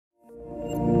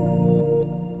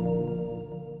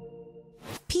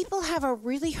have a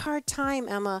really hard time,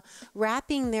 Emma,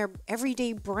 wrapping their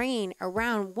everyday brain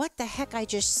around what the heck I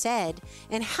just said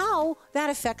and how that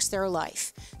affects their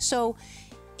life. So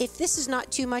if this is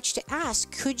not too much to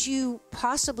ask, could you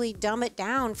possibly dumb it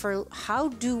down for how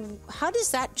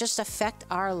does that just affect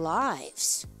our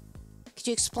lives? Could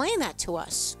you explain that to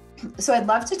us? So I'd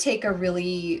love to take a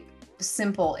really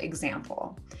simple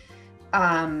example,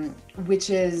 which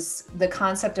is the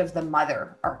concept of the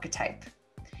mother archetype.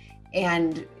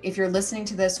 And if you're listening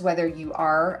to this, whether you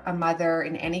are a mother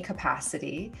in any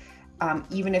capacity,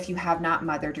 even if you have not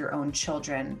mothered your own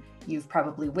children, you've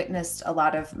probably witnessed a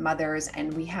lot of mothers,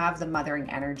 and we have the mothering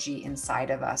energy inside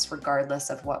of us, regardless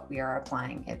of what we are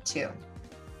applying it to.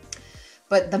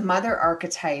 But the mother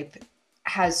archetype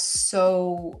has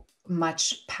so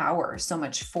much power, so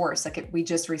much force. We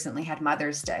just recently had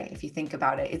Mother's Day. If you think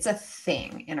about it, it's a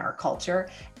thing in our culture,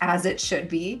 as it should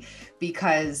be,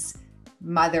 because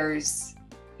mothers,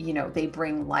 they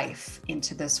bring life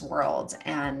into this world,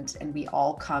 and we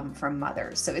all come from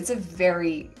mothers. So it's a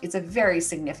very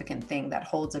significant thing that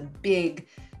holds a big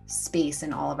space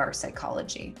in all of our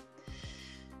psychology.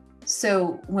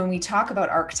 So when we talk about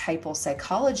archetypal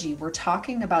psychology, we're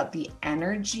talking about the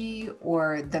energy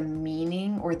or the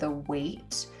meaning or the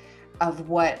weight of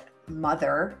what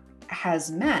mother has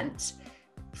meant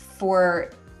for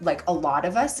a lot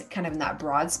of us, kind of in that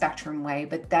broad spectrum way.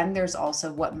 But then there's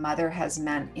also what mother has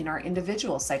meant in our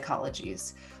individual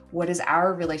psychologies. What is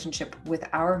our relationship with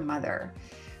our mother?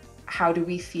 How do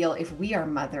we feel if we are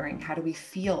mothering? How do we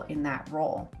feel in that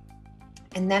role?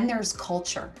 And then there's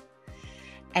culture.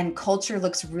 And culture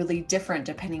looks really different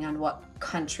depending on what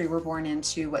country we're born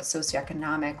into, what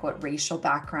socioeconomic, what racial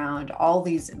background, all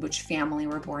these, which family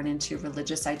we're born into,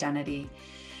 religious identity.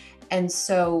 And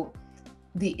so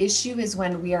the issue is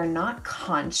when we are not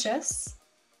conscious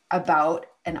about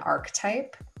an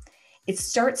archetype, it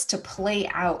starts to play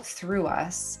out through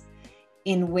us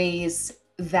in ways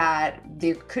that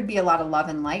there could be a lot of love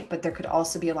and light, but there could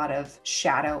also be a lot of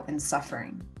shadow and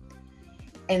suffering.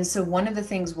 And so one of the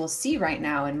things we'll see right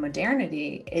now in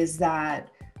modernity is that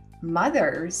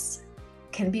mothers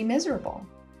can be miserable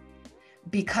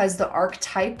because the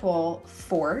archetypal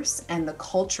force and the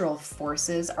cultural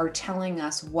forces are telling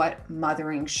us what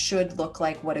mothering should look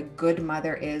like, what a good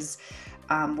mother is,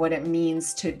 what it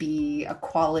means to be a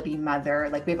quality mother.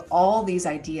 We have all these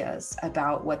ideas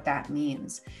about what that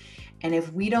means. And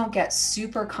if we don't get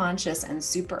super conscious and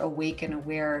super awake and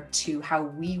aware to how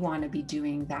we want to be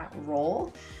doing that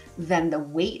role, then the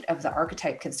weight of the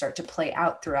archetype can start to play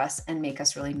out through us and make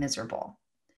us really miserable.